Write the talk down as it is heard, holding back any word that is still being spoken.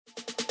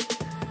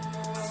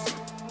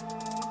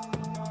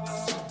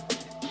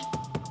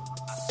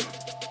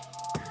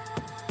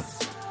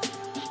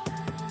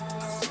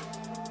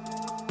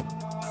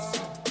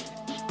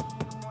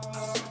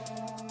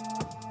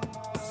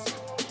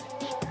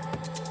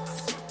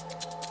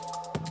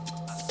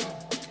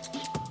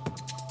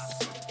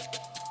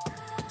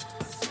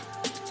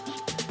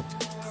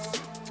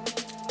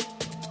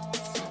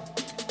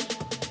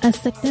A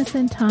Sickness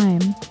in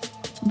Time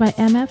by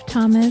M.F.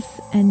 Thomas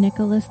and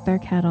Nicholas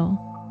Thurkettle.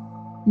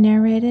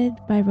 Narrated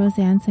by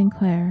Roseanne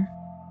Sinclair.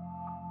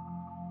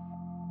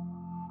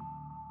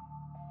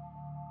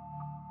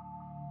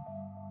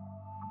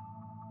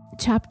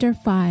 Chapter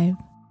 5.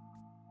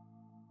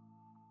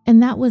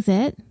 And that was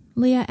it?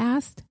 Leah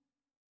asked.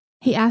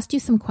 He asked you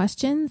some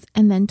questions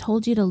and then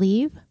told you to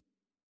leave?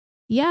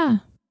 Yeah,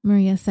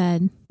 Maria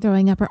said,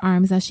 throwing up her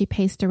arms as she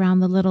paced around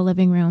the little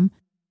living room.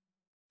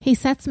 He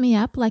sets me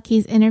up like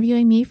he's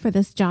interviewing me for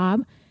this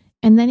job,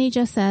 and then he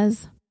just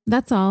says,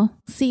 "That's all,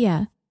 see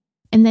ya."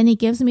 And then he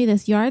gives me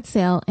this yard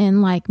sale in,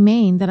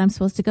 Maine that I'm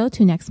supposed to go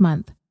to next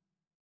month.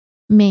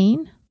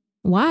 Maine?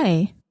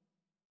 Why?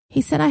 He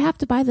said I have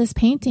to buy this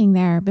painting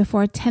there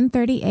before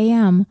 10:30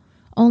 a.m.,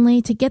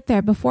 only to get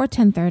there before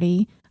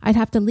 10:30, I'd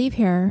have to leave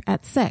here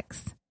at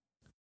 6.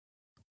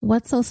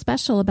 What's so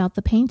special about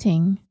the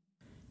painting?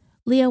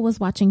 Leah was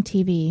watching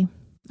TV,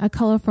 a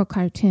colorful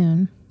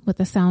cartoon, with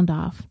the sound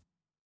off.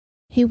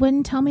 He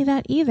wouldn't tell me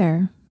that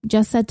either,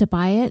 just said to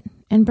buy it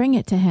and bring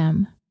it to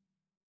him.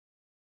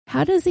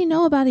 How does he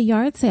know about a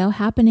yard sale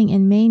happening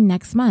in Maine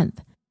next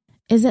month?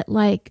 Is it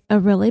like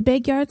a really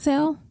big yard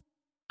sale?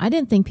 I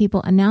didn't think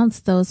people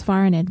announced those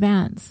far in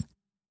advance.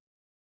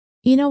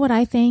 You know what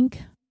I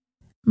think?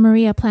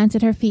 Maria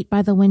planted her feet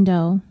by the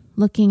window,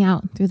 looking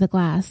out through the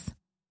glass.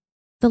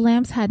 The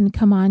lamps hadn't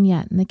come on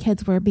yet and the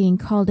kids were being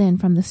called in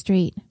from the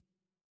street.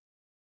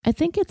 I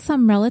think it's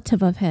some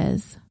relative of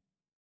his.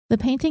 The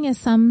painting is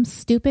some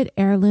stupid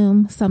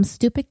heirloom, some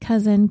stupid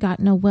cousin got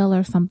in a will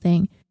or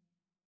something.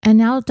 And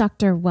now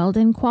Dr.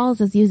 Weldon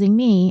Qualls is using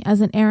me as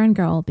an errand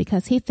girl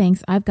because he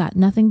thinks I've got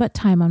nothing but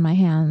time on my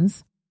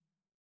hands.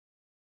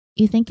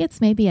 You think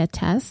it's maybe a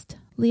test?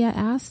 Leah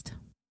asked.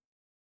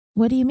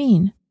 What do you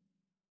mean?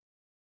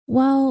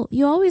 Well,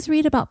 you always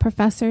read about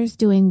professors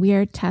doing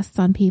weird tests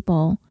on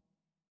people,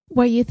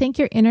 where you think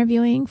you're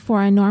interviewing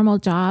for a normal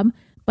job,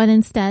 but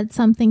instead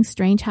something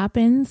strange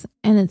happens,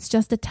 and it's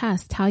just a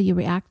test how you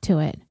react to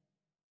it.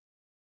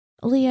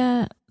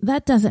 Leah,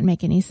 that doesn't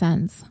make any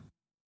sense.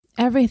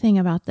 Everything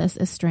about this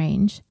is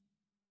strange.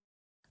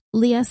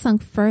 Leah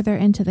sunk further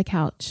into the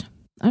couch.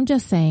 I'm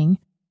just saying,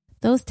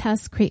 those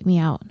tests creep me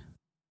out.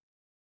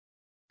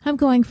 I'm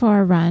going for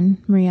a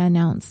run, Maria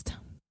announced.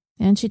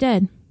 And she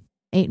did.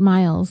 8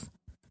 miles.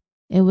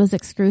 It was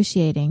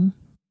excruciating.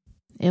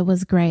 It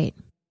was great.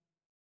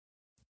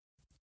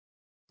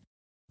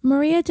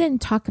 Maria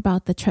didn't talk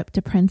about the trip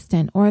to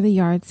Princeton or the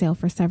yard sale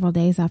for several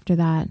days after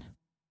that.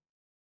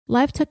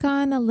 Life took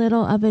on a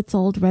little of its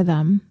old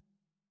rhythm.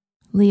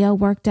 Leah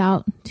worked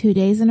out 2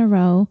 days in a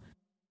row,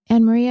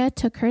 and Maria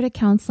took her to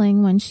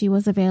counseling when she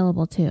was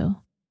available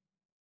to.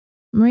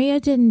 Maria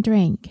didn't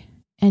drink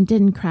and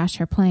didn't crash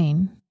her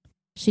plane.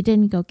 She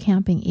didn't go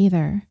camping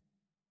either.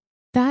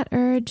 That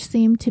urge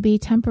seemed to be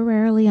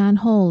temporarily on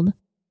hold,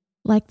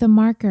 like the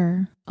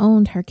marker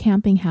owned her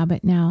camping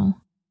habit now.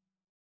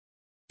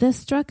 This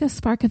struck a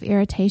spark of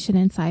irritation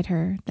inside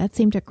her that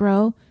seemed to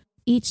grow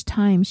each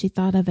time she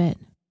thought of it.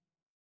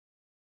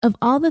 Of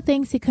all the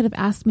things he could have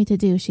asked me to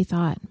do, she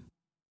thought,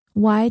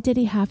 why did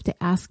he have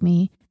to ask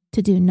me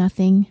to do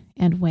nothing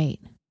and wait?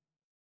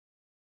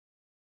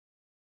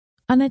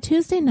 On a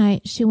Tuesday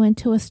night, she went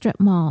to a strip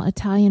mall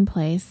Italian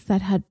place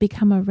that had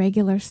become a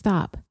regular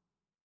stop.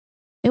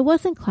 It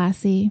wasn't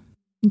classy,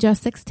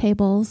 just 6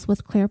 tables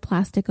with clear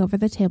plastic over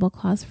the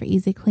tablecloths for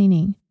easy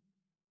cleaning.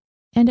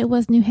 And it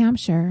was New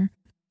Hampshire,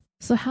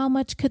 so how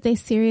much could they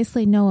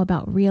seriously know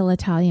about real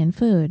Italian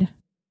food?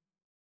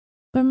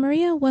 But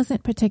Maria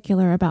wasn't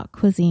particular about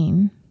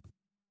cuisine.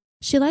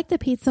 She liked the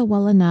pizza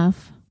well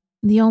enough.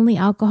 The only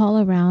alcohol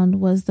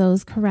around was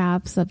those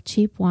carafes of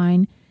cheap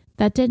wine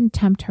that didn't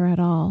tempt her at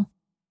all.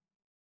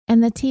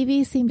 And the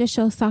TV seemed to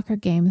show soccer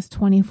games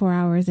 24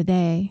 hours a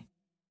day.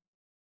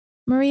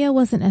 Maria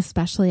wasn't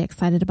especially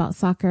excited about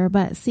soccer,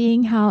 but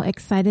seeing how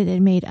excited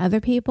it made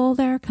other people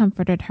there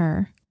comforted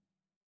her.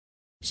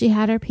 She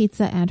had her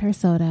pizza and her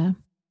soda,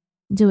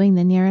 doing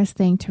the nearest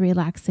thing to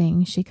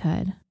relaxing she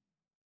could.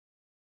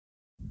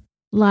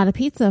 Lot of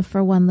pizza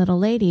for one little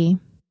lady.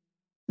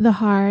 The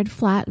hard,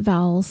 flat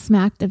vowels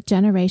smacked of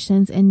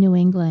generations in New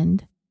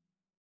England.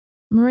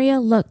 Maria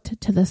looked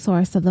to the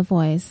source of the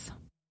voice,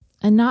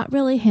 a not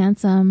really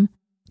handsome,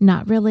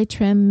 not really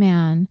trim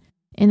man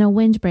in a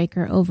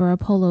windbreaker over a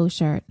polo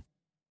shirt.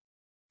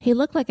 He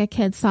looked like a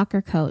kid's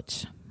soccer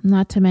coach,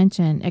 not to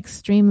mention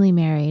extremely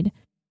married,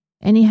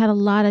 and he had a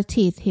lot of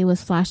teeth he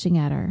was flashing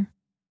at her.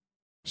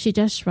 She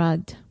just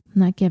shrugged,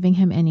 not giving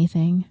him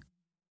anything.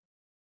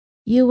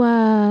 You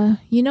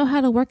know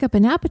how to work up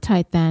an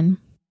appetite then.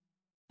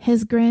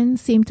 His grin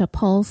seemed to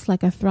pulse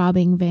like a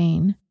throbbing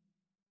vein.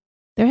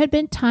 There had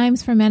been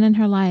times for men in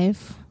her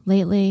life,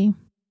 lately,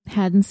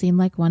 hadn't seemed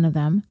like one of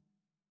them.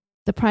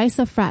 The price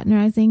of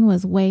fraternizing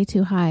was way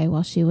too high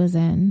while she was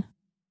in.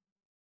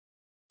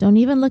 Don't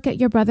even look at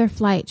your brother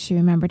Flight, she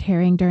remembered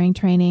hearing during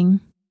training.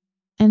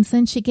 And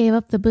since she gave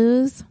up the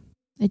booze,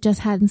 it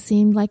just hadn't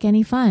seemed like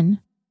any fun.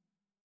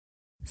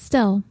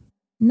 Still,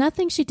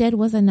 nothing she did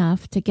was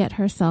enough to get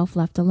herself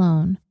left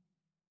alone.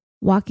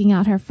 Walking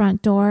out her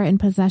front door in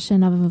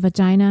possession of a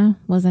vagina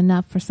was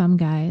enough for some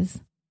guys.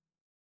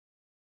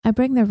 I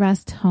bring the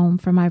rest home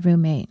for my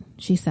roommate,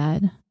 she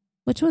said,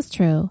 which was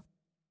true.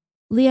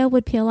 Leah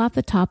would peel off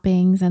the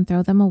toppings and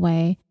throw them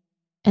away,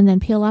 and then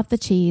peel off the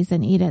cheese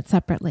and eat it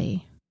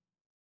separately.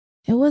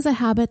 It was a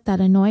habit that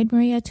annoyed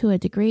Maria to a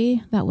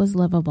degree that was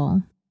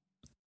livable.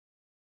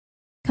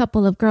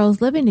 Couple of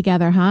girls living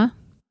together, huh?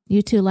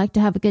 You two like to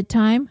have a good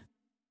time?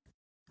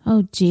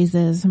 Oh,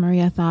 Jesus,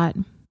 Maria thought.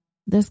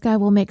 This guy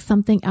will make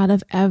something out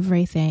of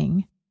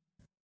everything.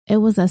 It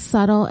was as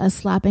subtle as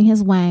slapping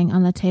his wang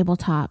on the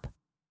tabletop.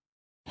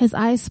 His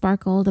eyes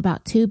sparkled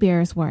about 2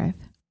 beers worth.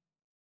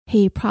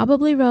 He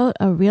probably wrote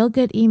a real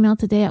good email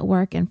today at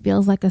work and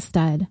feels like a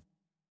stud.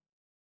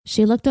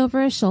 She looked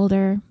over his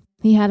shoulder.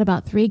 He had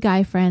about 3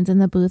 guy friends in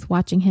the booth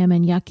watching him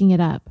and yucking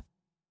it up,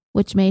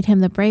 which made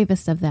him the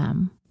bravest of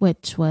them,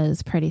 which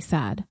was pretty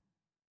sad.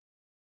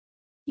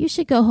 You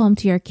should go home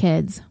to your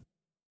kids.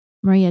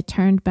 Maria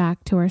turned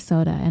back to her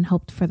soda and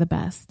hoped for the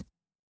best.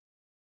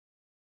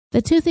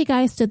 The toothy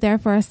guy stood there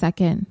for a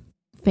second,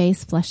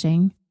 face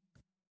flushing.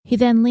 He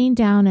then leaned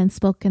down and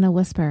spoke in a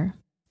whisper.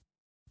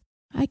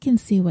 I can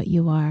see what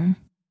you are.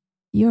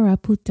 You're a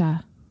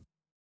puta.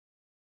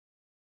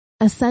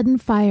 A sudden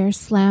fire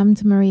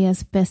slammed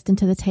Maria's fist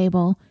into the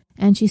table,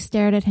 and she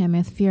stared at him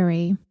with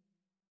fury.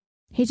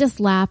 He just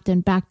laughed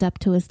and backed up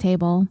to his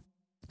table,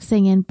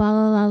 singing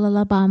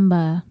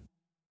Ba-la-la-la-la-bamba.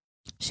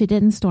 She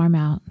didn't storm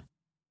out.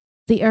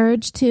 The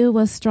urge, too,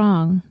 was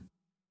strong,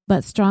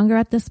 but stronger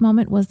at this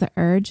moment was the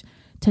urge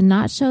to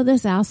not show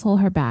this asshole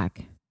her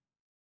back.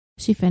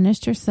 She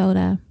finished her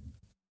soda,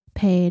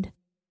 paid,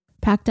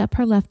 packed up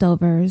her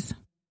leftovers,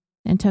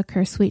 and took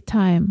her sweet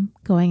time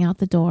going out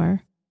the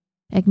door,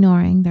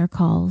 ignoring their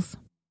calls.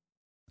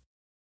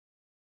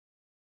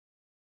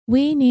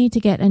 We need to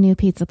get a new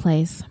pizza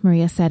place,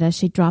 Maria said as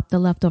she dropped the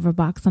leftover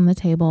box on the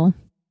table.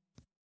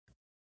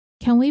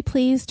 Can we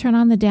please turn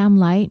on the damn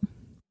light?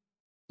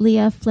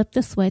 Leah flipped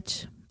the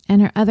switch,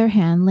 and her other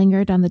hand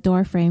lingered on the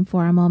door frame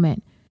for a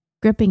moment,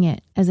 gripping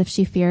it as if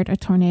she feared a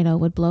tornado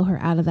would blow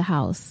her out of the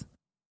house.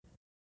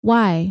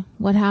 Why?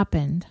 What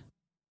happened?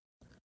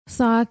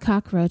 Saw a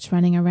cockroach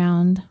running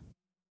around.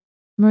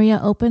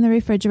 Maria opened the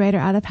refrigerator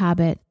out of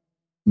habit,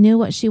 knew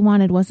what she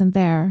wanted wasn't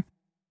there,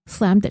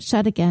 slammed it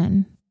shut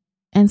again,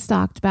 and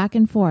stalked back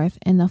and forth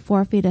in the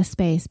 4 feet of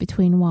space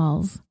between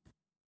walls.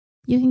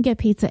 You can get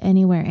pizza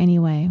anywhere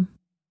anyway.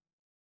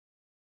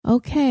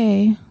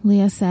 Okay,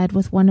 Leah said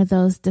with one of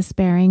those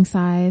despairing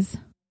sighs.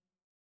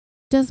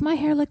 Does my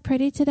hair look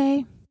pretty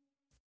today?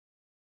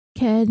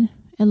 Kid,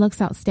 it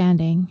looks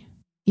outstanding.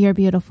 You're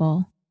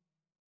beautiful.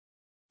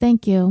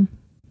 Thank you.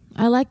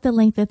 I like the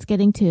length it's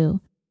getting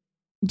too.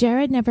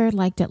 Jared never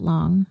liked it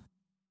long.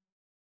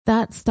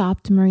 That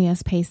stopped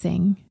Maria's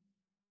pacing.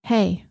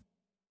 Hey,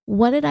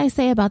 what did I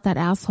say about that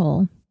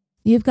asshole?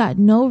 You've got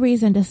no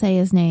reason to say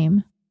his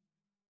name.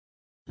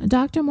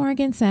 Dr.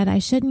 Morgan said I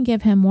shouldn't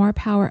give him more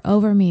power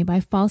over me by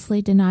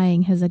falsely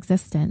denying his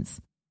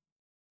existence.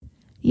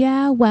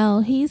 Yeah,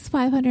 well, he's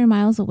 500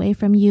 miles away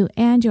from you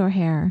and your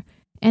hair,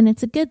 and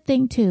it's a good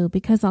thing too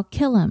because I'll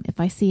kill him if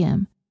I see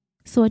him.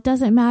 So it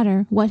doesn't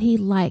matter what he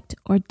liked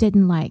or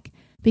didn't like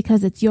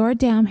because it's your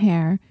damn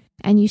hair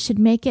and you should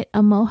make it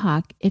a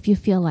mohawk if you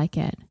feel like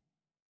it.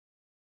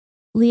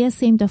 Leah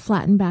seemed to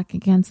flatten back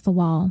against the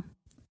wall.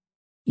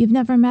 You've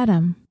never met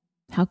him.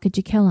 How could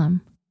you kill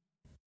him?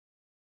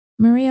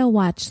 Maria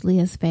watched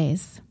Leah's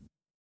face.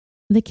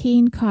 The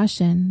keen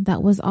caution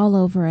that was all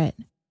over it.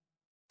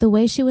 The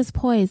way she was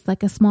poised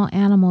like a small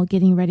animal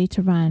getting ready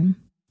to run.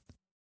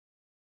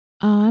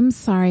 I'm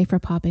sorry for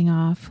popping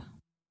off.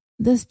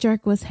 This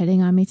jerk was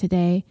hitting on me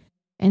today,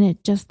 and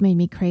it just made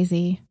me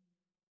crazy.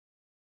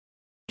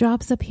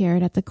 Drops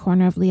appeared at the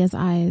corner of Leah's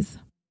eyes.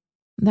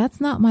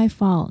 That's not my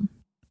fault.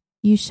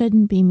 You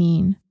shouldn't be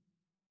mean.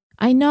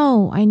 I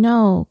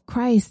know.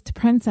 Christ,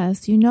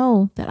 princess, you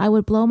know that I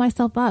would blow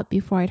myself up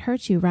before I'd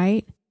hurt you,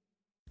 right?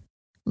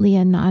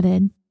 Leah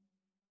nodded.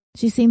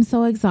 She seemed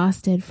so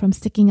exhausted from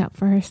sticking up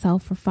for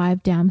herself for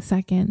 5 damn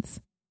seconds.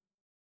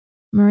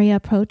 Maria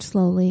approached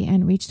slowly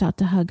and reached out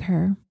to hug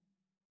her.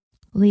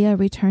 Leah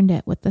returned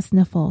it with a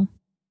sniffle.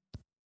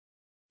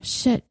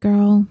 Shit,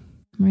 girl,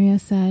 Maria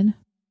said.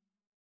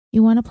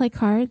 You want to play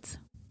cards?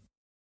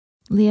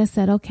 Leah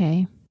said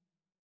okay.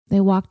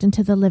 They walked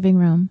into the living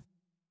room.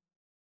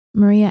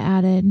 Maria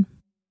added,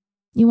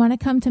 You want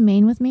to come to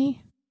Maine with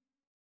me?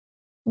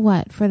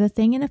 What, for the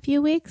thing in a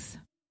few weeks?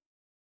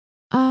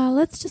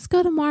 Let's just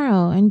go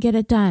tomorrow and get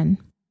it done.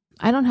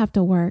 I don't have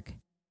to work.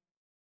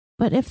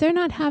 But if they're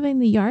not having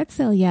the yard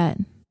sale yet,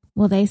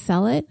 will they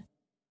sell it?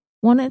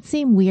 Won't it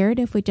seem weird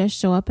if we just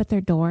show up at their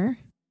door?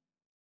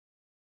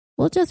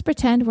 We'll just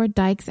pretend we're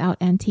dykes out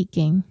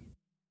antiquing.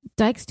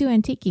 Dykes do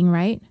antiquing,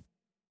 right?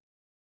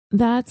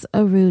 That's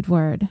a rude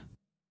word,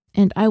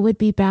 and I would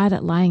be bad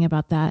at lying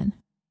about that.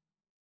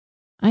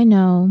 I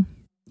know.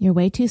 You're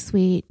way too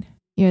sweet.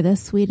 You're the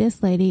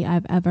sweetest lady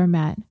I've ever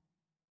met.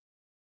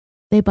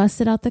 They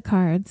busted out the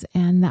cards,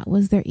 and that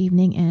was their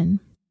evening in.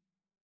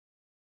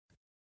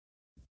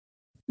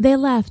 They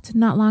left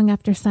not long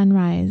after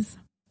sunrise.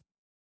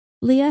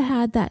 Leah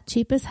had that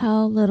cheap as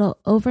hell little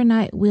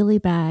overnight wheelie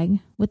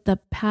bag with the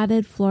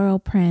padded floral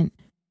print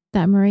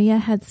that Maria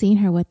had seen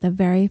her with the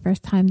very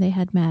first time they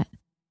had met.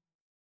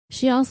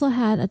 She also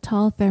had a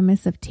tall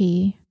thermos of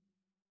tea.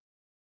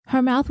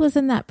 Her mouth was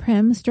in that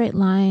prim, straight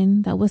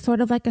line that was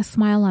sort of like a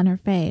smile on her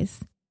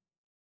face,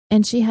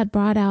 and she had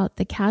brought out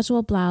the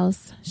casual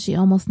blouse she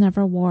almost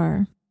never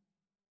wore.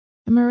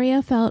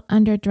 Maria felt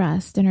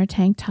underdressed in her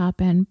tank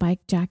top and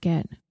bike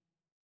jacket.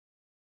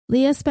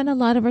 Leah spent a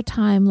lot of her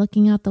time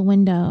looking out the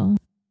window,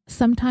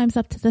 sometimes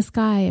up to the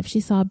sky if she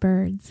saw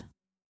birds.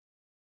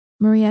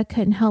 Maria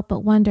couldn't help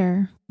but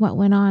wonder what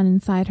went on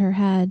inside her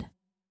head.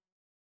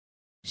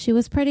 She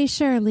was pretty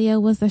sure Leah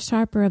was the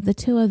sharper of the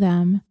two of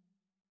them,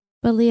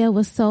 but Leah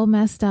was so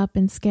messed up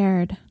and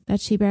scared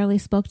that she barely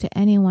spoke to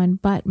anyone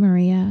but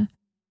Maria,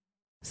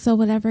 so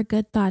whatever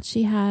good thoughts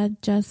she had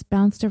just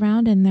bounced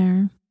around in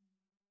there.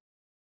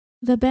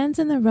 The bends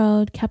in the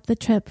road kept the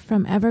trip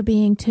from ever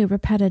being too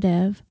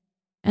repetitive,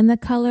 and the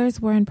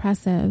colors were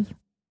impressive.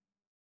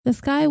 The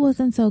sky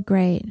wasn't so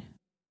great,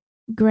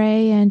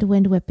 gray and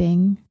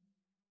wind-whipping.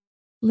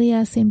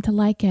 Leah seemed to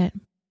like it.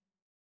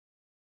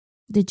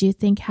 "Did you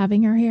think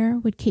having her here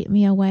would keep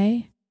me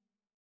away?"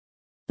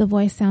 The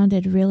voice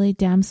sounded really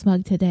damn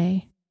smug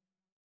today.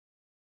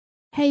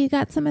 "Hey, you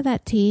got some of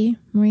that tea?"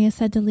 Maria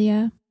said to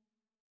Leah.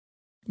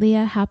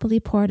 Leah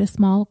happily poured a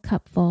small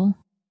cupful.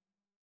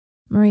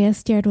 Maria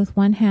steered with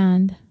one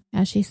hand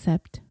as she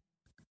sipped.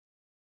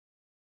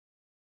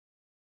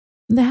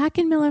 The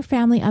Hackenmiller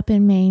family up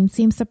in Maine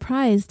seemed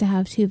surprised to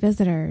have two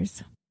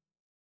visitors.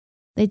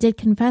 They did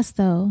confess,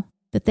 though,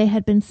 that they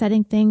had been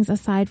setting things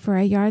aside for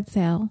a yard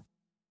sale.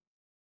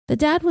 The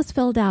dad was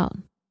filled out,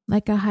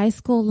 like a high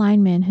school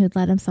lineman who'd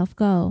let himself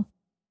go.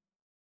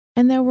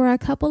 And there were a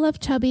couple of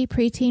chubby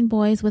preteen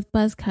boys with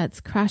buzz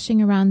cuts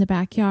crashing around the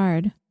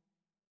backyard.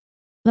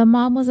 The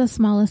mom was the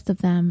smallest of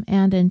them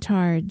and in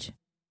charge.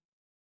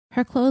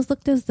 Her clothes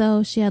looked as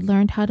though she had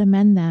learned how to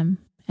mend them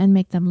and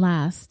make them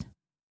last.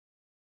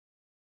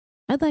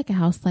 "I'd like a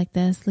house like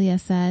this," Leah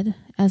said,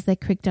 as they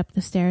creaked up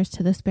the stairs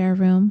to the spare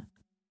room.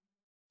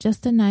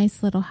 "Just a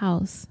nice little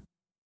house."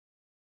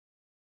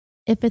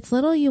 "If it's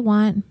little you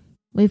want,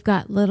 we've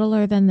got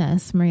littler than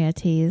this," Maria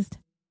teased.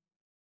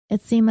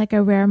 It seemed like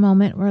a rare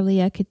moment where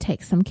Leah could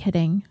take some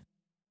kidding.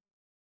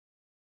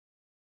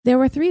 There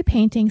were 3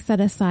 paintings set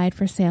aside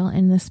for sale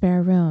in the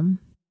spare room.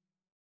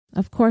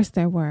 Of course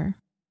there were.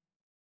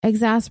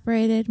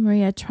 Exasperated,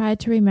 Maria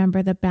tried to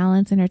remember the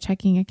balance in her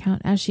checking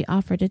account as she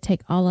offered to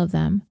take all of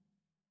them.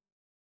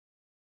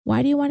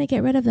 "Why do you want to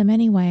get rid of them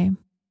anyway?"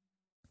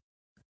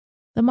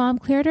 The mom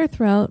cleared her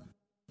throat,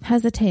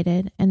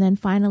 hesitated, and then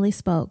finally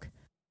spoke,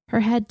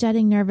 her head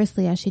jutting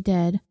nervously as she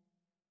did.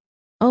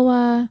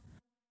 "Oh,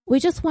 we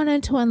just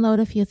wanted to unload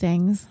a few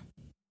things.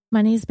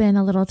 Money's been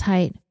a little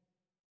tight.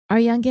 Our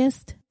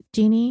youngest,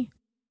 Jeannie,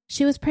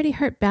 she was pretty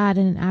hurt bad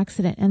in an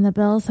accident, and the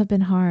bills have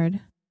been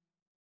hard."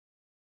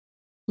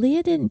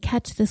 Leah didn't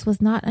catch this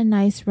was not a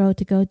nice road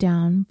to go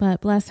down,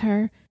 but bless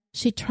her,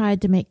 she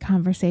tried to make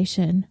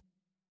conversation.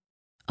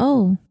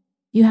 "Oh,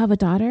 you have a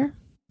daughter?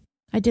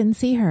 I didn't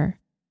see her."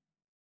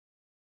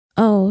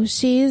 "Oh,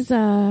 she's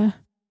at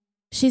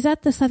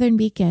the Southern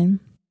Beacon.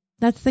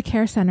 That's the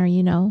care center,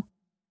 you know.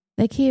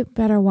 They keep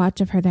better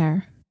watch of her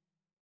there."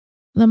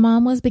 The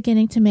mom was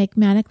beginning to make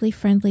manically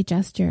friendly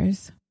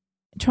gestures,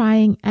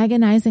 trying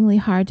agonizingly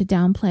hard to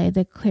downplay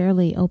the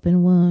clearly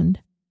open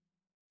wound.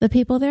 "The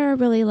people there are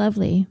really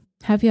lovely.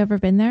 Have you ever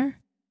been there?"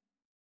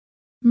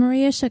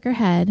 Maria shook her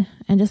head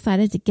and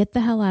decided to get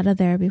the hell out of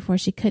there before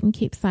she couldn't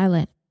keep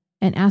silent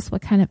and asked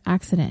what kind of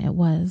accident it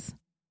was.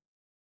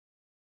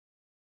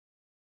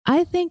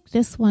 "I think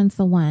this one's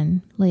the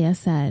one," Leah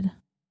said.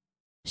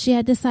 She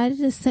had decided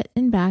to sit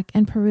in back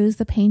and peruse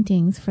the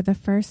paintings for the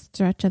first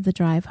stretch of the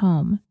drive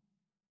home.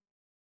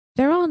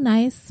 "They're all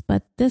nice,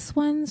 but this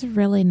one's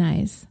really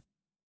nice.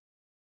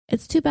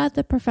 It's too bad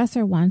the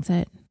professor wants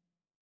it.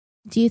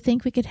 Do you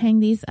think we could hang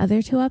these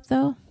other 2 up,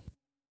 though?"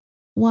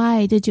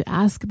 "Why did you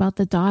ask about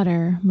the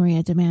daughter?"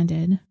 Maria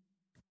demanded.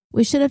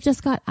 "We should have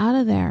just got out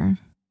of there."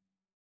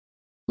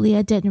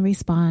 Leah didn't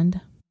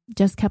respond,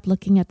 just kept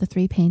looking at the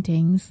 3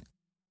 paintings.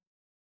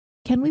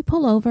 "Can we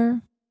pull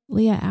over?"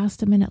 Leah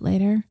asked a minute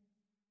later.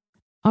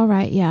 "All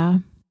right, yeah,"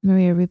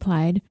 Maria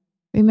replied,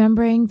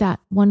 remembering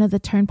that one of the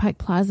turnpike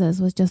plazas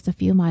was just a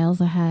few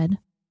miles ahead.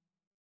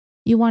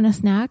 "You want a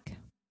snack?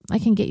 I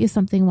can get you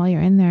something while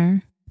you're in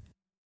there."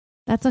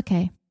 "That's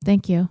okay,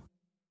 thank you."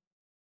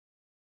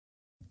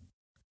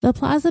 The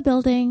plaza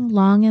building,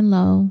 long and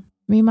low,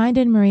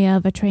 reminded Maria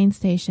of a train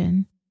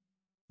station.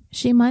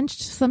 She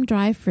munched some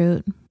dry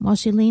fruit while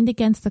she leaned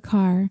against the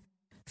car,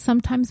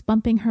 sometimes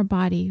bumping her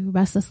body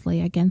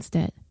restlessly against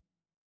it.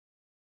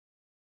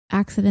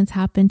 "Accidents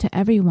happen to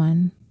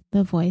everyone,"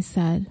 the voice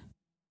said.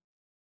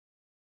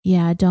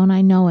 "Yeah, don't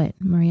I know it,"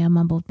 Maria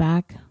mumbled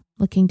back,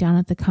 looking down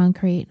at the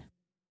concrete.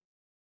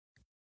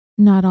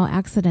 "Not all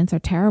accidents are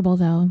terrible,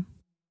 though."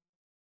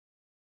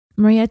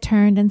 Maria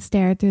turned and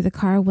stared through the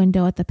car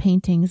window at the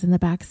paintings in the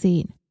back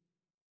seat.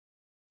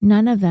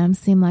 None of them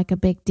seemed like a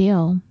big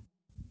deal.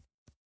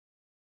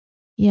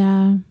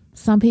 Yeah,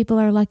 some people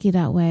are lucky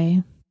that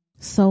way.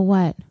 So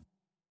what?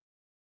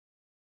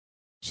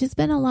 She's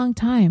been a long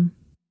time.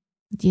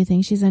 Do you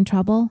think she's in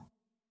trouble?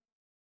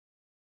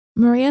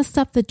 Maria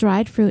stuffed the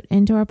dried fruit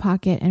into her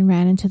pocket and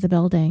ran into the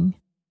building.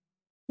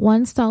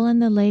 One stall in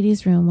the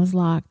ladies' room was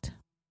locked.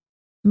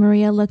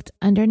 Maria looked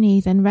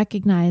underneath and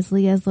recognized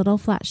Leah's little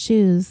flat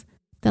shoes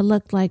that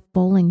looked like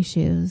bowling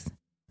shoes.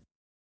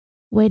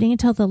 Waiting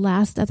until the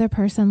last other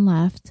person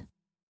left,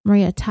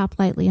 Maria tapped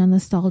lightly on the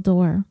stall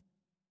door.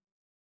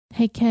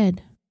 Hey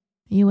kid,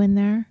 you in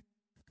there?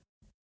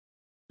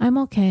 I'm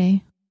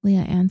okay,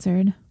 Leah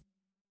answered.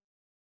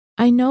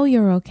 I know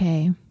you're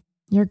okay.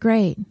 You're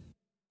great.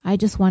 I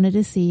just wanted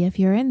to see if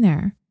you're in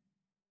there.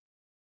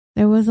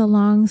 There was a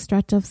long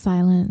stretch of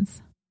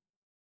silence.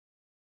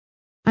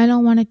 I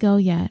don't want to go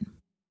yet.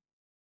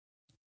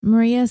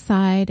 Maria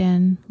sighed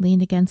and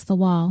leaned against the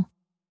wall.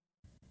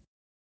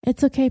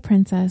 It's okay,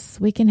 princess.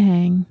 We can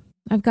hang.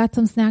 I've got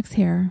some snacks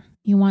here.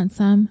 You want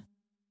some?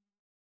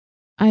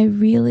 I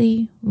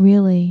really,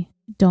 really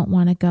don't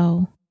want to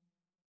go.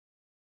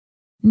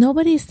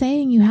 Nobody's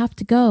saying you have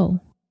to go.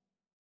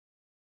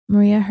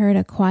 Maria heard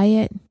a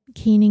quiet,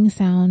 keening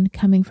sound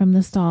coming from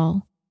the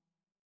stall.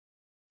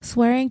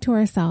 Swearing to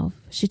herself,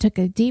 she took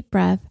a deep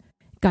breath,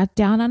 got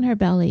down on her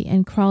belly,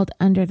 and crawled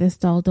under the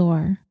stall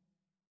door.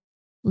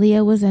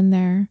 Leah was in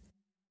there,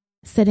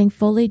 sitting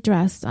fully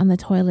dressed on the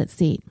toilet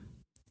seat,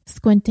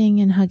 squinting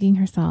and hugging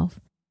herself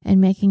and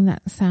making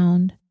that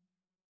sound,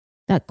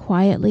 that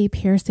quietly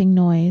piercing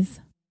noise.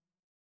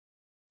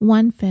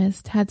 One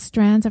fist had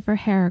strands of her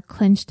hair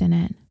clenched in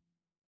it.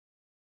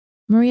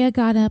 Maria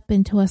got up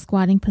into a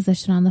squatting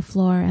position on the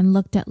floor and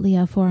looked at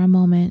Leah for a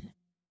moment.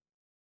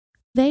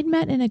 They'd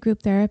met in a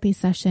group therapy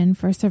session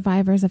for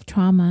survivors of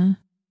trauma.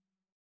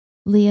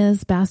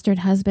 Leah's bastard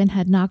husband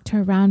had knocked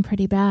her around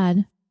pretty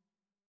bad,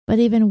 but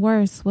even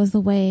worse was the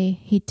way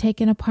he'd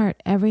taken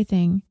apart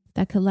everything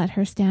that could let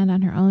her stand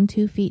on her own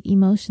 2 feet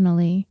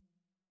emotionally.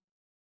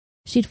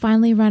 She'd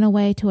finally run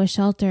away to a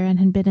shelter and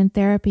had been in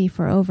therapy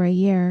for over a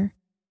year.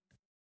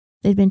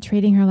 They'd been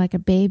treating her like a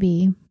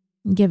baby,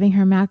 giving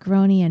her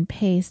macaroni and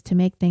paste to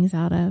make things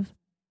out of.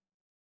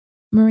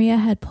 Maria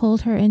had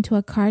pulled her into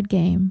a card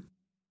game.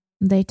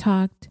 They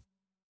talked.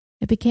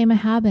 It became a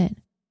habit,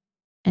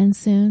 and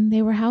soon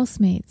they were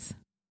housemates.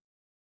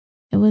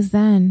 It was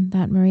then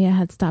that Maria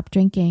had stopped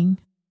drinking.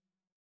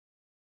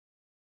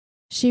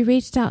 She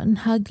reached out and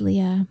hugged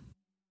Leah.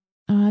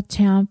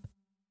 Champ,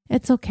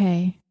 it's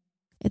okay.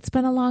 It's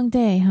been a long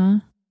day, huh?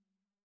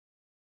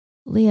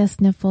 Leah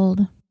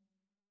sniffled.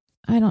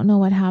 I don't know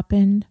what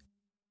happened.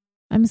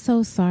 I'm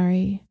so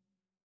sorry.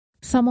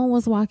 Someone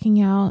was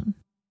walking out,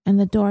 and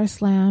the door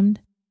slammed,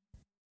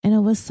 and it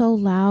was so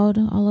loud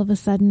all of a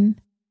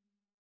sudden.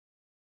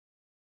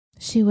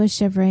 She was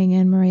shivering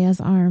in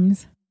Maria's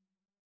arms.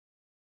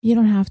 You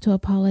don't have to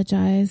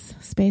apologize,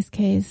 Space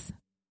Case.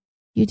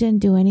 You didn't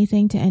do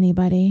anything to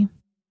anybody.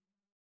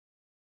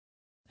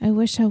 I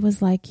wish I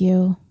was like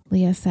you,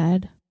 Leah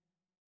said.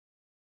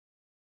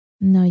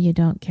 No, you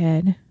don't,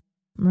 kid,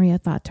 Maria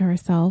thought to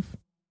herself.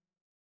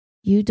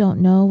 You don't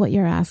know what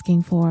you're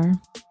asking for.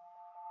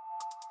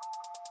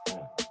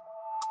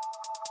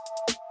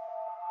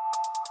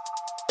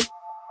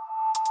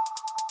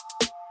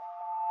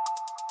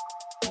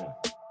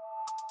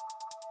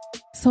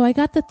 So I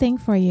got the thing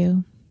for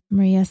you,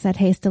 Maria said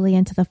hastily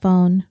into the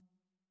phone.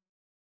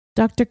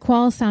 Dr.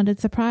 Qualls sounded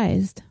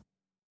surprised.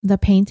 The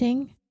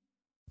painting?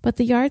 But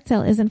the yard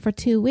sale isn't for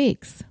 2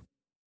 weeks.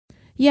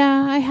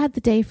 Yeah, I had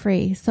the day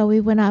free, so we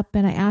went up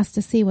and I asked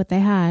to see what they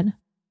had.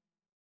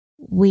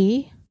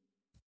 We?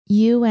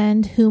 You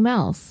and whom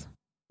else?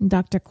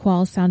 Dr.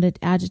 Qualls sounded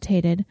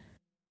agitated,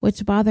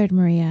 which bothered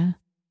Maria.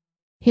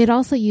 He had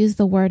also used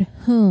the word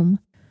whom,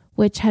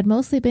 which had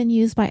mostly been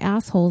used by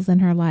assholes in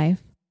her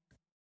life.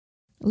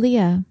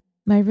 Leah,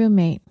 my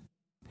roommate.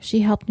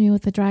 She helped me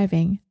with the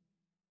driving.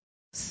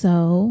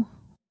 So,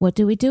 what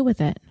do we do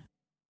with it?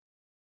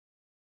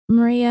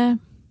 Maria,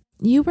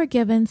 you were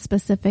given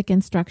specific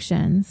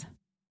instructions.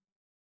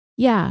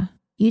 Yeah,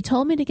 you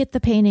told me to get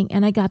the painting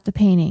and I got the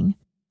painting.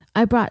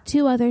 I brought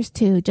 2 others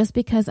too, just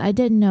because I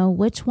didn't know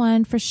which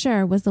one for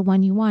sure was the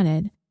one you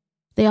wanted.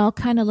 They all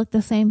kind of looked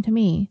the same to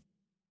me.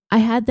 I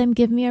had them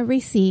give me a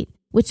receipt,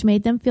 which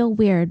made them feel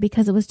weird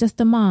because it was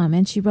just a mom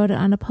and she wrote it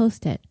on a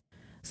Post-it.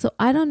 So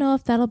I don't know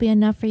if that'll be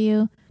enough for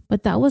you,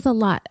 but that was a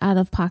lot out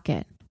of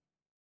pocket.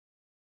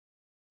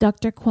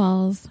 Dr.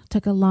 Qualls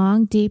took a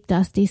long, deep,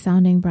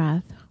 dusty-sounding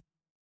breath.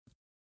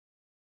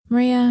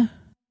 Maria,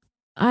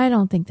 I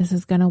don't think this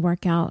is going to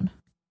work out.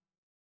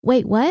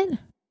 Wait, what?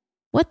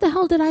 What the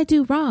hell did I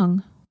do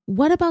wrong?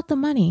 What about the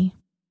money?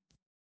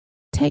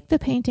 Take the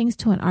paintings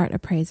to an art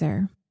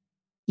appraiser.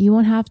 You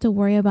won't have to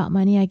worry about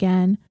money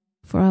again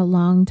for a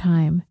long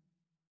time.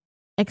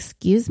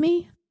 Excuse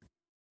me?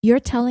 You're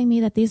telling me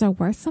that these are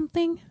worth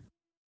something?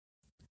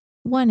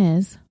 One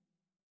is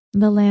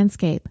the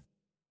landscape.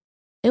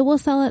 It will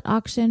sell at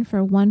auction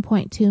for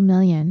 $1.2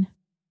 million.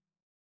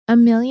 $1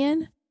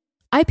 million?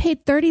 I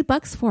paid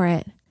 $30 for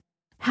it.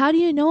 How do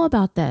you know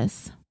about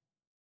this?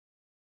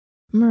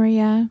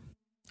 Maria,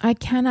 I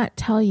cannot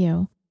tell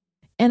you,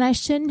 and I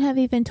shouldn't have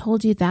even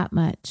told you that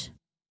much.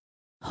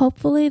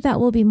 Hopefully that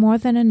will be more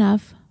than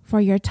enough for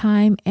your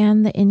time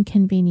and the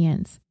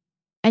inconvenience,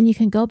 and you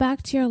can go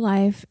back to your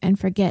life and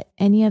forget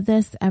any of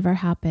this ever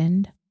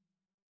happened.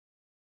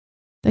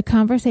 The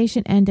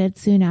conversation ended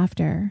soon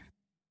after.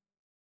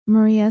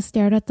 Maria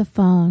stared at the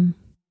phone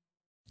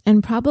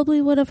and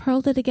probably would have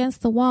hurled it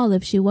against the wall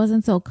if she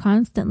wasn't so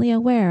constantly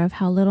aware of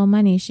how little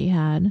money she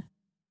had.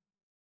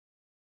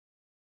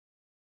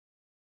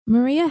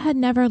 Maria had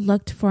never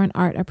looked for an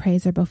art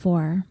appraiser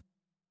before.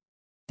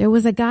 There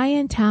was a guy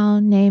in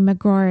town named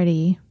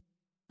McGroarty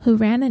who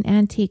ran an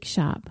antique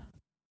shop.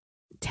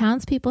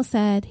 Townspeople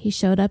said he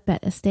showed up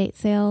at estate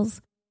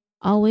sales,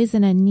 always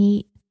in a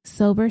neat,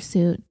 sober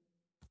suit,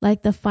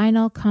 like the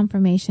final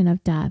confirmation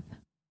of death.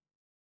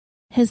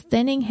 His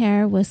thinning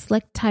hair was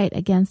slicked tight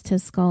against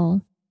his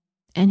skull,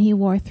 and he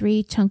wore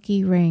 3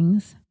 chunky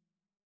rings.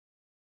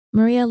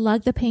 Maria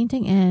lugged the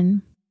painting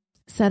in,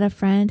 said a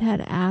friend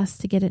had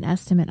asked to get an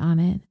estimate on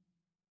it.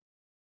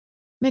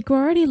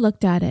 McGroarty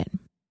looked at it,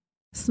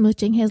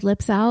 smooching his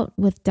lips out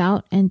with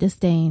doubt and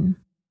disdain.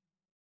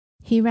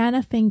 He ran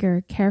a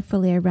finger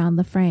carefully around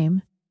the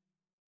frame.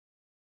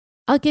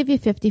 "I'll give you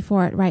 $50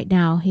 for it right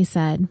now," he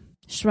said,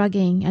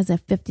 shrugging as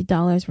if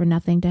 $50 were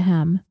nothing to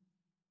him.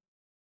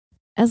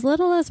 As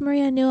little as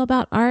Maria knew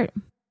about art,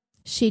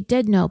 she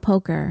did know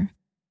poker,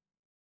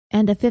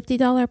 and a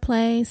 $50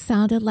 play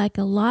sounded like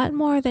a lot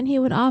more than he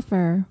would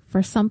offer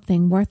for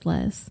something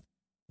worthless,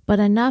 but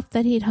enough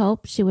that he'd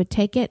hope she would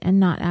take it and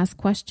not ask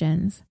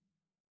questions.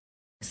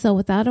 So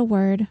without a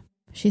word,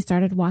 she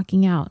started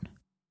walking out.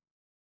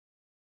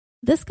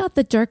 This got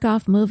the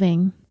jerk-off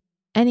moving,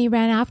 and he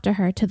ran after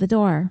her to the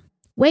door.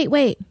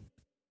 Wait!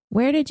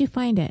 Where did you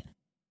find it?"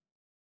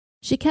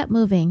 She kept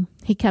moving.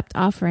 He kept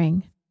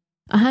offering.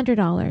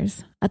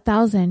 $100,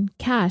 $1,000,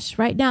 cash,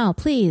 right now,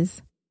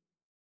 please.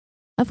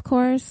 Of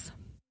course,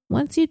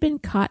 once you'd been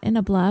caught in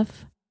a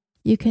bluff,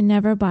 you can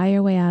never buy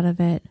your way out of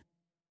it.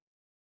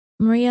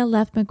 Maria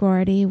left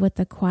McGroarty with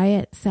the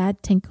quiet,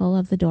 sad tinkle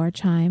of the door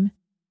chime,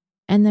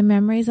 and the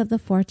memories of the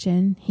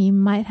fortune he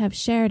might have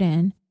shared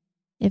in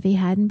if he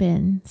hadn't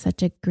been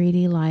such a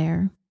greedy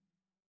liar.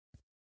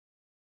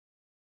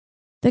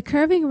 The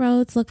curving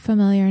roads look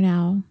familiar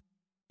now,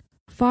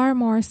 far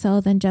more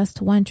so than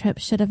just one trip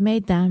should have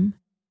made them.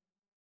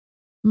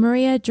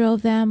 Maria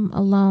drove them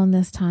alone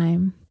this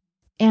time,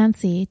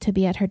 antsy to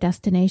be at her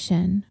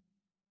destination.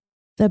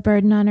 The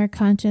burden on her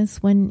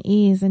conscience wouldn't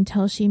ease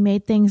until she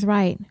made things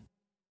right.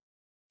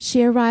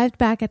 She arrived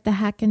back at the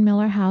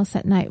Hackenmiller house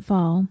at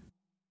nightfall.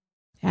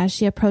 As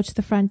she approached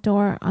the front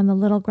door on the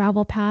little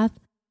gravel path,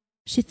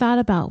 she thought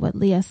about what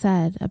Leah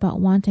said about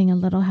wanting a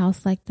little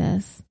house like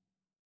this.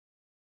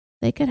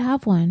 They could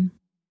have one.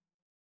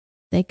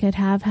 They could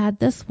have had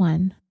this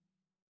one.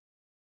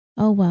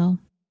 Oh well.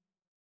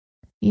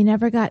 You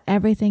never got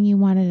everything you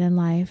wanted in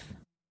life.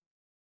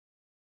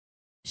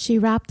 She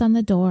rapped on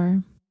the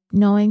door,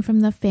 knowing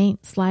from the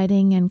faint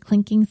sliding and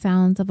clinking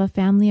sounds of a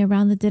family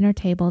around the dinner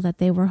table that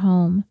they were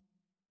home.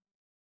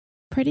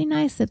 Pretty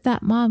nice if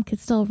that mom could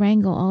still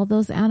wrangle all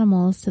those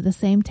animals to the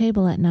same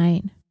table at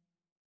night.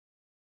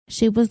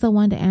 She was the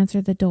one to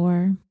answer the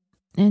door,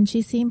 and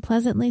she seemed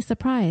pleasantly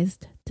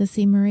surprised to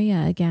see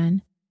Maria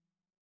again.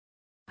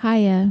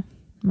 "Hiya,"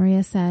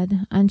 Maria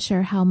said,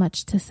 unsure how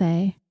much to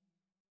say.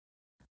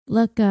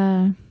 "Look,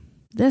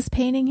 this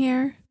painting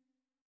here,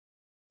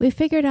 we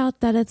figured out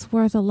that it's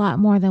worth a lot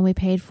more than we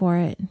paid for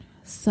it,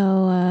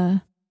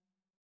 so,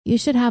 you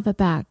should have it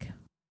back."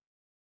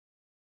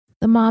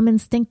 The mom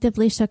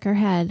instinctively shook her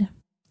head,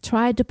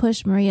 tried to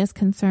push Maria's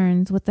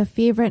concerns with a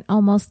fervent,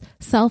 almost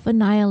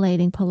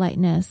self-annihilating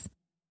politeness.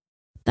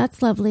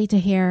 "That's lovely to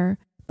hear,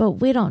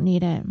 but we don't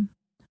need it.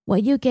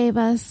 What you gave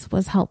us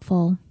was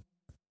helpful."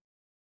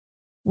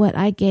 What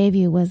I gave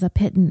you was a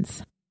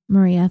pittance,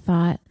 Maria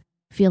thought,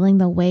 feeling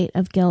the weight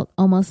of guilt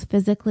almost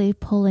physically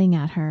pulling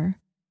at her.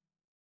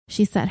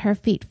 She set her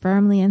feet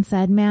firmly and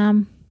said,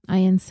 "Ma'am, I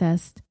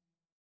insist.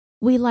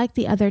 We like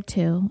the other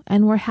two,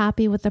 and we're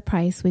happy with the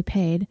price we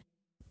paid,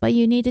 but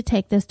you need to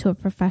take this to a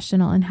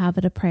professional and have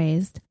it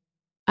appraised.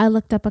 I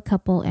looked up a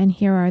couple, and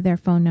here are their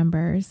phone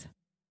numbers."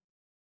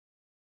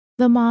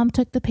 The mom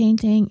took the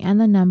painting and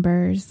the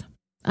numbers,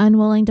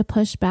 unwilling to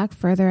push back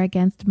further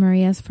against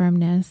Maria's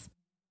firmness.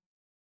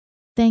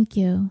 "Thank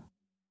you.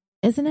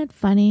 Isn't it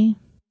funny?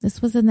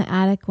 This was in the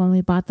attic when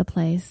we bought the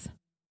place.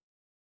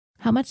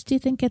 How much do you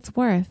think it's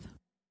worth?"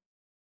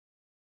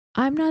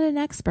 "I'm not an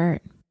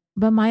expert,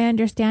 but my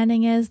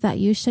understanding is that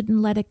you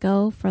shouldn't let it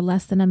go for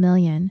less than $1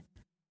 million.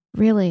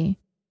 Really,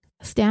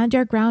 stand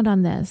your ground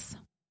on this.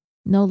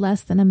 No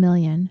less than $1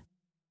 million."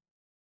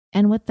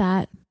 And with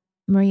that,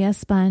 Maria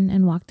spun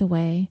and walked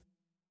away,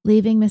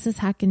 leaving Mrs.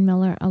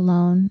 Hackenmiller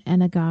alone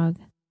and agog.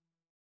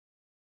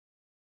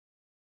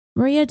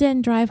 Maria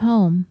didn't drive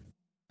home.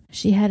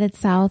 She headed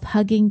south,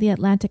 hugging the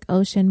Atlantic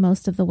Ocean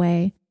most of the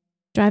way,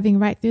 driving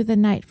right through the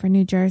night for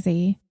New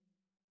Jersey.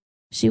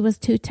 She was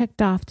too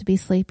ticked off to be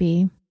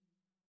sleepy.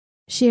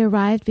 She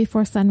arrived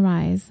before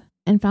sunrise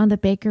and found a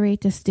bakery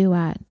to stew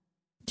at,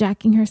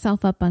 jacking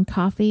herself up on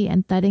coffee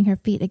and thudding her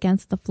feet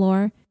against the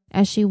floor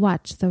as she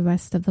watched the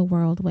rest of the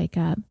world wake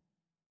up.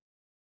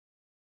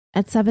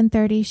 At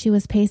 7:30, she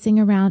was pacing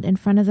around in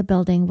front of the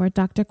building where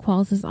Dr.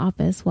 Qualls'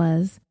 office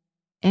was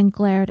and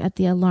glared at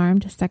the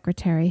alarmed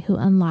secretary who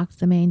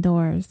unlocked the main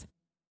doors.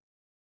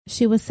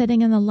 She was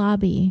sitting in the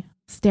lobby,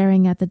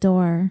 staring at the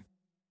door,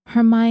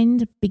 her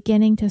mind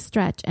beginning to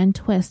stretch and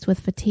twist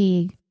with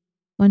fatigue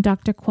when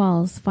Dr.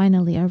 Qualls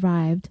finally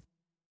arrived,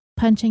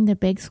 punching the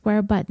big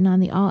square button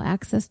on the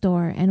all-access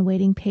door and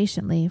waiting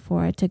patiently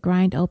for it to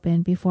grind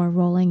open before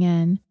rolling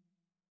in.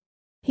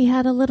 He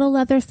had a little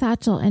leather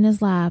satchel in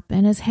his lap,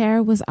 and his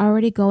hair was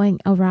already going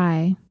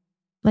awry,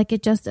 like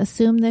it just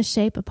assumed this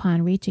shape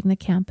upon reaching the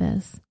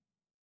campus.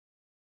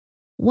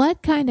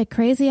 "What kind of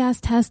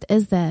crazy-ass test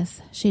is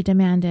this?" she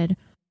demanded,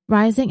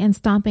 rising and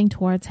stomping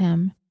towards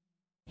him.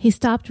 He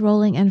stopped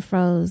rolling and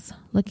froze,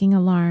 looking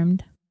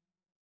alarmed.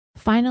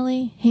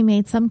 Finally, he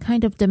made some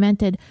kind of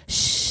demented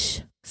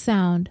shh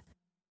sound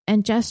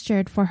and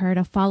gestured for her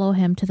to follow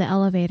him to the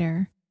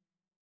elevator.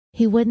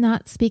 He would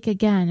not speak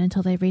again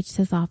until they reached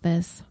his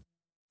office.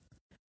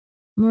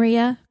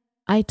 "Maria,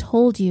 I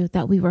told you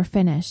that we were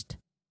finished.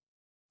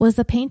 Was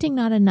the painting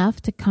not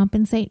enough to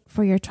compensate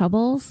for your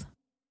troubles?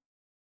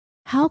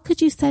 How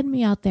could you send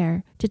me out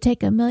there to take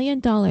 $1 million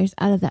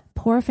out of that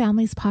poor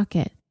family's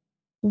pocket?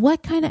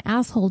 What kind of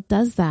asshole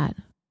does that?"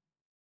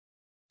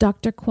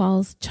 Dr.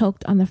 Qualls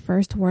choked on the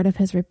first word of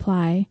his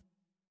reply.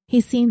 He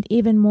seemed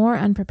even more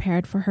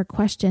unprepared for her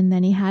question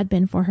than he had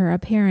been for her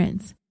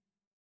appearance.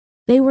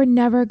 They were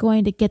never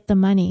going to get the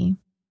money.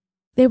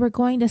 They were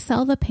going to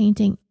sell the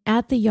painting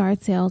at the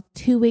yard sale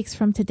 2 weeks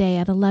from today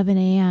at 11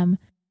 a.m.,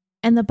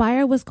 and the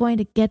buyer was going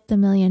to get the $1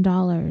 million.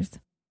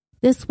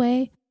 This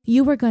way,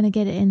 you were going to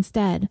get it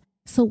instead.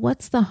 So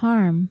what's the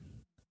harm?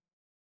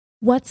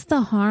 What's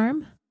the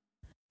harm?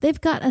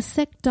 They've got a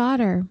sick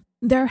daughter.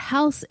 Their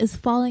house is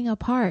falling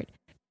apart.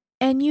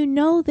 And you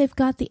know they've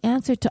got the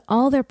answer to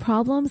all their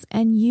problems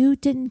and you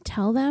didn't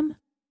tell them?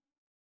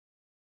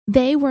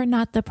 They were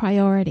not the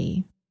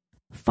priority.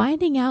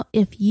 Finding out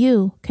if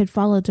you could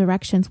follow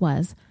directions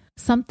was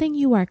something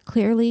you are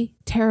clearly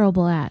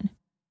terrible at.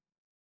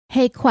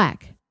 "Hey,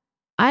 Quack,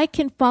 I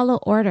can follow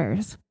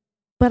orders,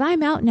 but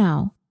I'm out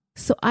now,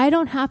 so I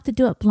don't have to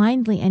do it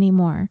blindly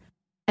anymore,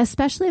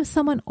 especially if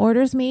someone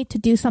orders me to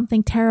do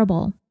something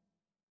terrible."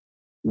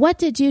 "What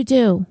did you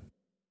do?"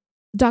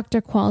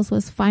 Dr. Qualls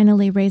was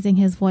finally raising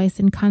his voice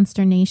in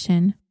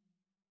consternation.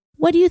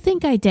 "What do you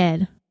think I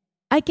did?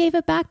 I gave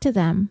it back to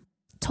them,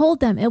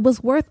 told them it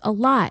was worth a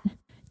lot.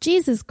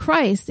 Jesus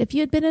Christ, if you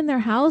had been in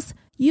their house,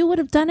 you would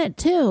have done it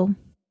too."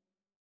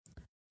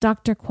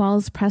 Dr.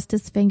 Qualls pressed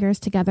his fingers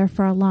together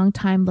for a long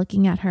time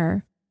looking at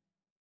her.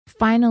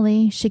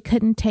 Finally, she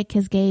couldn't take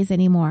his gaze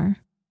anymore.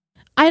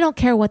 "I don't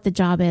care what the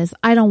job is.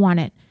 I don't want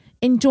it.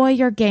 Enjoy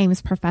your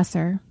games,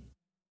 Professor."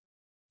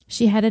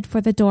 She headed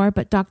for the door,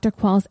 but Dr.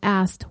 Qualls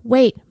asked,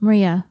 "Wait,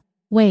 Maria,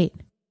 wait."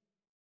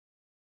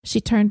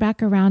 She turned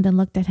back around and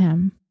looked at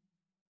him.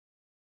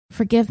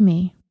 "Forgive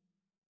me.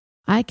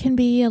 I can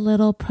be a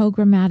little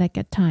programmatic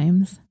at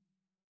times.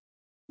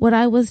 What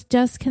I was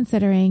just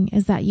considering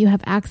is that you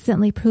have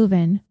accidentally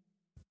proven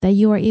that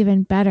you are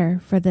even better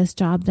for this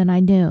job than I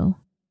knew.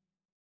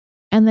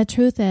 And the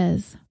truth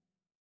is,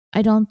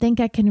 I don't think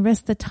I can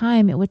risk the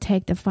time it would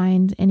take to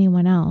find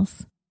anyone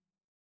else.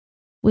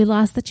 We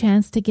lost the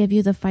chance to give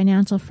you the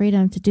financial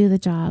freedom to do the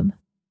job,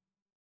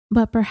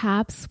 but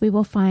perhaps we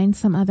will find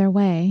some other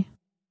way.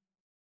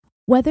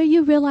 Whether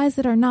you realize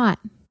it or not,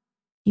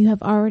 you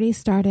have already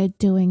started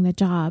doing the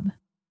job.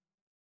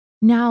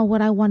 Now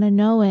what I want to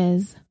know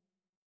is,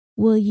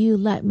 will you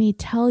let me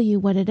tell you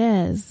what it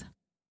is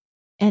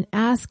and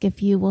ask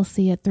if you will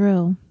see it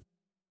through?"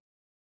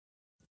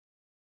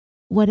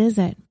 "What is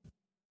it?"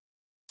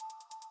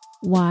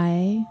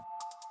 "Why,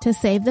 to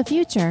save the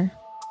future."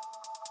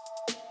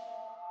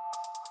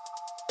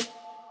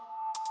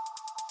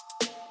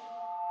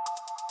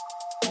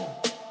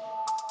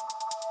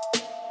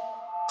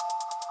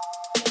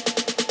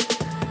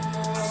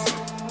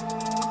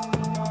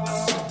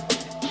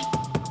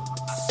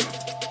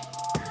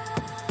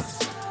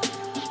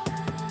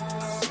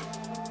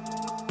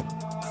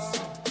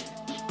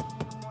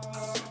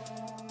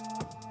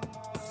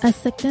 A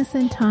Sickness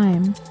in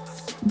Time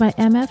by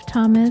M.F.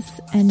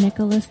 Thomas and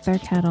Nicholas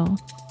Thurkettle.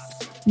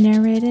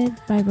 Narrated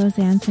by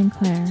Roseanne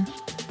Sinclair.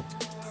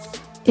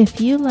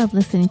 If you love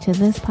listening to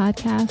this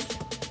podcast,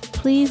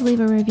 please leave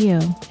a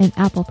review in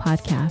Apple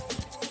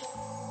Podcasts.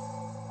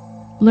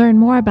 Learn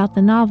more about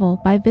the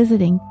novel by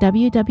visiting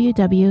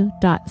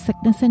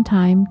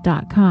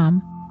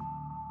www.sicknessintime.com.